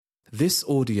This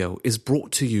audio is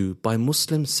brought to you by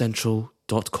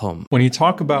MuslimCentral.com. When you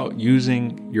talk about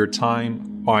using your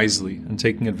time wisely and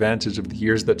taking advantage of the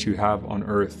years that you have on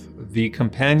earth, the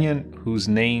companion whose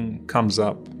name comes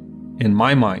up in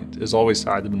my mind is always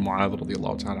Sa'ad ibn Mu'adh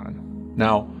radiallahu ta'ala anhu.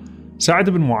 Now, Sa'ad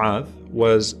ibn Mu'adh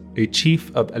was a chief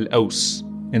of Al-Aws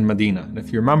in Medina. And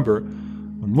if you remember,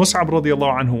 when Mus'ab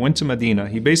radiallahu anhu went to Medina,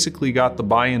 he basically got the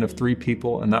buy-in of three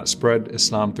people, and that spread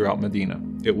Islam throughout Medina.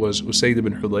 It was Usayd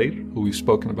ibn Hudayr, who we've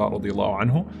spoken about radiallahu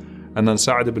anhu, and then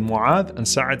Sa'ad ibn Mu'adh and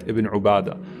Sa'ad ibn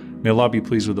Ubadah. May Allah be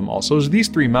pleased with them all. So it was these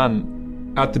three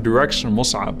men at the direction of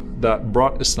Mus'ab that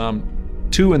brought Islam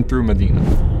to and through Medina.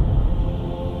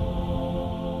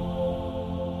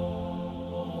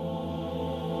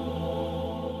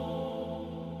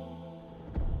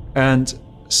 And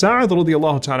Sa'ad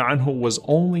radiallahu ta'ala anhu was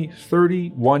only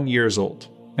 31 years old,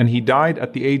 and he died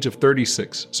at the age of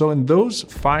 36. So in those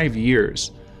 5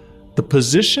 years, the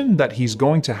position that he's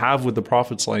going to have with the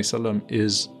Prophet ﷺ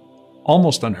is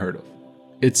almost unheard of.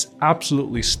 It's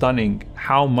absolutely stunning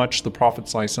how much the Prophet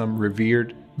ﷺ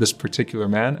revered this particular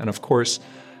man. And of course,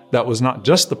 that was not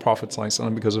just the Prophet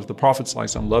ﷺ, because if the Prophet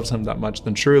ﷺ loves him that much,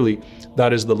 then surely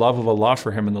that is the love of Allah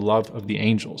for him and the love of the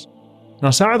angels. Now,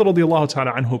 Sa'ad radiallahu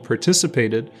ta'ala anhu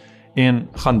participated in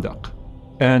Khandaq,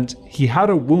 and he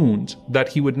had a wound that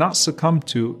he would not succumb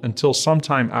to until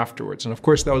sometime afterwards. And of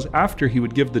course, that was after he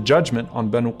would give the judgment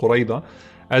on Banu Qurayza,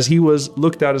 as he was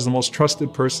looked at as the most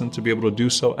trusted person to be able to do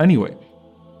so anyway.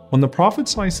 When the Prophet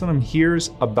ﷺ hears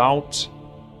about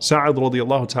Sa'ad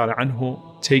radiallahu ta'ala anhu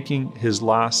taking his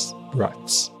last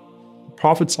breaths, the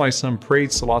Prophet ﷺ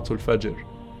prayed Salatul Fajr,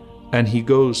 and he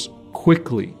goes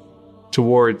quickly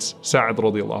towards Sa'ad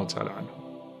radiallahu ta'ala anhu.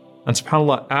 And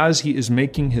subhanAllah, as he is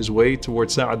making his way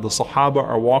towards Sa'ad, the Sahaba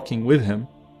are walking with him,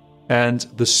 and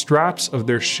the straps of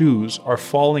their shoes are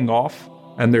falling off,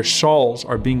 and their shawls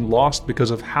are being lost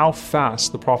because of how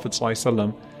fast the Prophet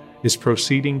ﷺ is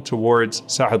proceeding towards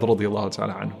Sa'ad radiallahu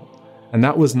ta'ala anhu. And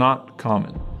that was not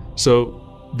common. So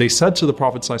they said to the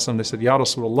Prophet ﷺ, they said, Ya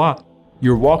Rasulullah,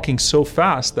 you're walking so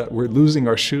fast that we're losing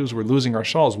our shoes, we're losing our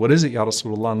shawls. What is it, Ya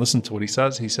Rasulullah? And listen to what he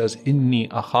says. He says, Inni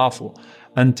akhafu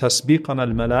an tasbiqana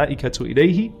al-malaikatu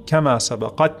ilayhi kama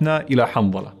sabaqatna ila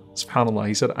Hanzala. SubhanAllah.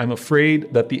 He said, I'm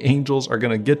afraid that the angels are going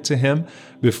to get to him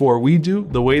before we do,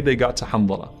 the way they got to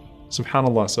Hanzala.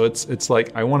 SubhanAllah. So it's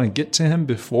like, I want to get to him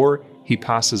before he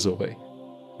passes away.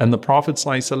 And the Prophet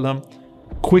ﷺ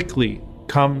quickly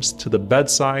comes to the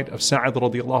bedside of Sa'ad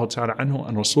radiallahu ta'ala anhu,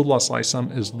 and Rasulullah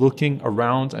ﷺ is looking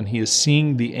around, and he is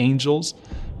seeing the angels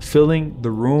filling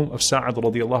the room of Sa'ad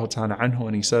radiallahu ta'ala anhu,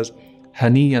 and he says,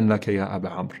 Haniyan laka ya Aba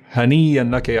Amr. Haniyan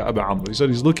laka ya Aba Amr. He said,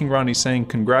 he's looking around, he's saying,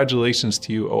 congratulations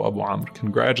to you, O Abu Amr.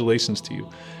 Congratulations to you.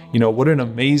 You know, what an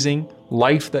amazing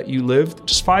life that you lived,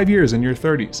 just 5 years in your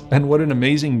 30s. And what an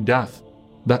amazing death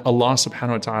that Allah subhanahu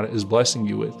wa ta'ala is blessing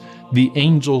you with. The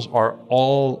angels are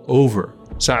all over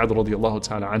Sa'ad radiallahu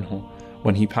ta'ala anhu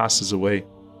when he passes away.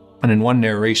 And in one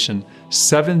narration,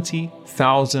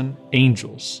 70,000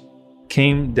 angels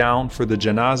came down for the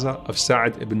janazah of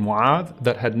Sa'ad ibn Mu'adh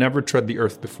that had never tread the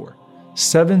earth before.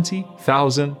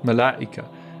 70,000 malaika,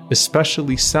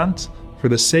 especially sent for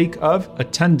the sake of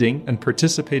attending and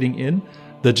participating in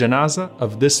the janazah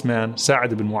of this man,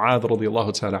 Sa'ad ibn Mu'adh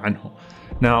radiallahu ta'ala anhu.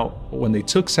 Now, when they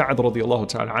took Sa'ad radiallahu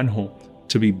ta'ala anhu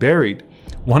to be buried,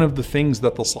 one of the things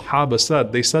that the Sahaba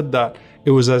said, they said that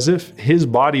it was as if his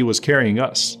body was carrying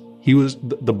us.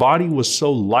 The body was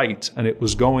so light and it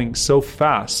was going so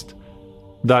fast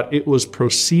that it was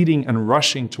proceeding and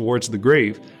rushing towards the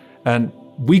grave, and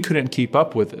we couldn't keep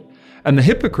up with it. And the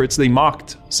hypocrites, they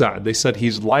mocked Sa'ad. They said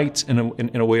he's light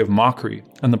in a way of mockery.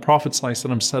 And the Prophet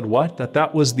ﷺ said what?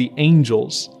 That was the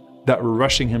angels that were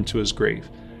rushing him to his grave.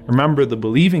 Remember, the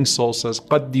believing soul says,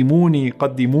 Qaddimuni,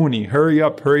 Qaddimuni, hurry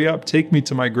up, take me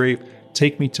to my grave,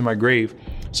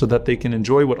 so that they can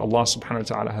enjoy what Allah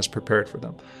subhanahu wa ta'ala has prepared for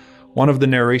them. One of the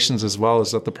narrations as well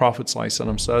is that the Prophet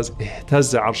ﷺ says,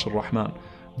 Ihtazza arsh al-Rahman,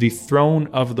 the throne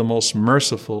of the most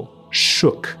merciful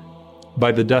shook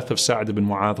by the death of Sa'ad ibn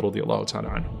Mu'adh radiallahu ta'ala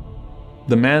anhu.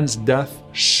 The man's death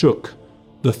shook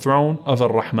the throne of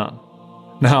Ar-Rahman.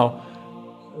 Now,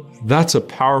 that's a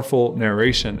powerful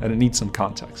narration, and it needs some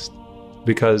context.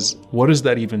 Because what does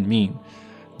that even mean?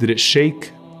 Did it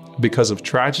shake because of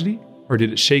tragedy, or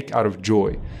did it shake out of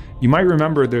joy? You might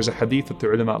remember there's a hadith that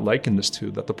the ulama liken this to,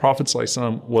 that the Prophet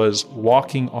ﷺ was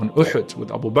walking on Uhud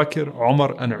with Abu Bakr,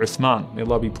 Umar, and Uthman. May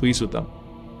Allah be pleased with them.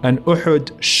 And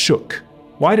Uhud shook.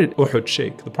 Why did Uhud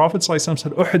shake? The Prophet ﷺ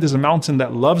said, Uhud is a mountain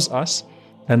that loves us,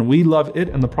 and we love it.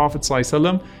 And the Prophet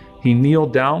ﷺ, he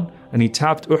kneeled down and he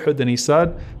tapped Uhud and he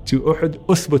said to Uhud,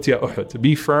 Uthbut ya Uhud,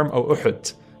 be firm, O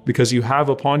Uhud. because you have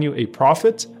upon you a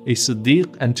prophet, a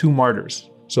Siddiq, and 2 martyrs.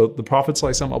 So the Prophet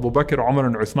ﷺ, Abu Bakr, Umar,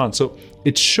 and Uthman. So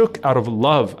it shook out of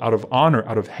love, out of honor,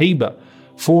 out of haiba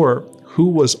for who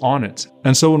was on it.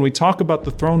 And so when we talk about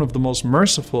the throne of the most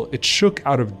merciful, it shook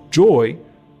out of joy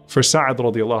for Sa'ad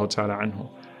radiallahu ta'ala anhu.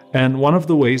 And one of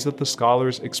the ways that the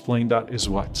scholars explain that is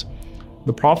what?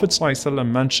 The Prophet ﷺ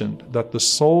mentioned that the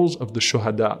souls of the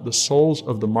shuhada, the souls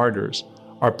of the martyrs,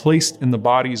 are placed in the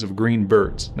bodies of green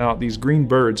birds. Now, these green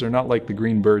birds are not like the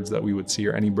green birds that we would see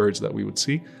or any birds that we would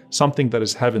see, something that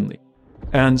is heavenly.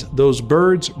 And those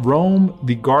birds roam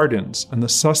the gardens and the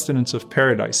sustenance of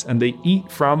paradise, and they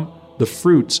eat from the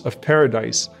fruits of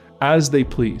paradise as they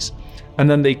please. And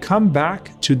then they come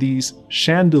back to these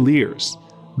chandeliers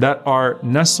that are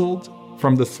nestled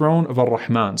from the throne of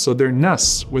Ar-Rahman. So their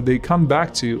nests, where they come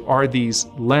back to, are these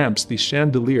lamps, these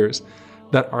chandeliers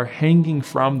that are hanging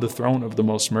from the throne of the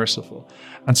most merciful.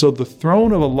 And so the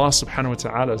throne of Allah subhanahu wa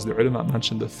ta'ala, as the ulama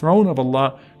mentioned, the throne of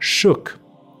Allah shook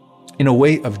in a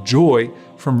way of joy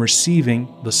from receiving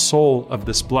the soul of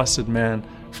this blessed man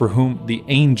for whom the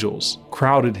angels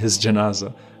crowded his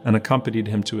janazah and accompanied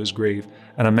him to his grave.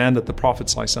 And a man that the Prophet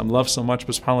ﷺ loved so much,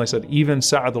 but subhanAllah said, even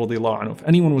Sa'ad radiallahu anhu, if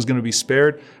anyone was going to be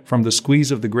spared from the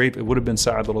squeeze of the grape, it would have been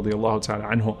Sa'ad radiallahu ta'ala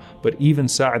anhu. But even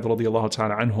Sa'ad radiallahu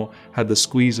ta'ala anhu had the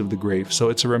squeeze of the grave. So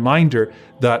it's a reminder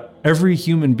that every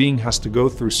human being has to go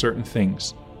through certain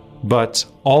things, but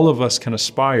all of us can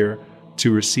aspire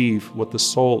to receive what the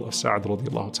soul of Sa'ad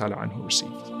radiallahu ta'ala anhu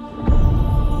received.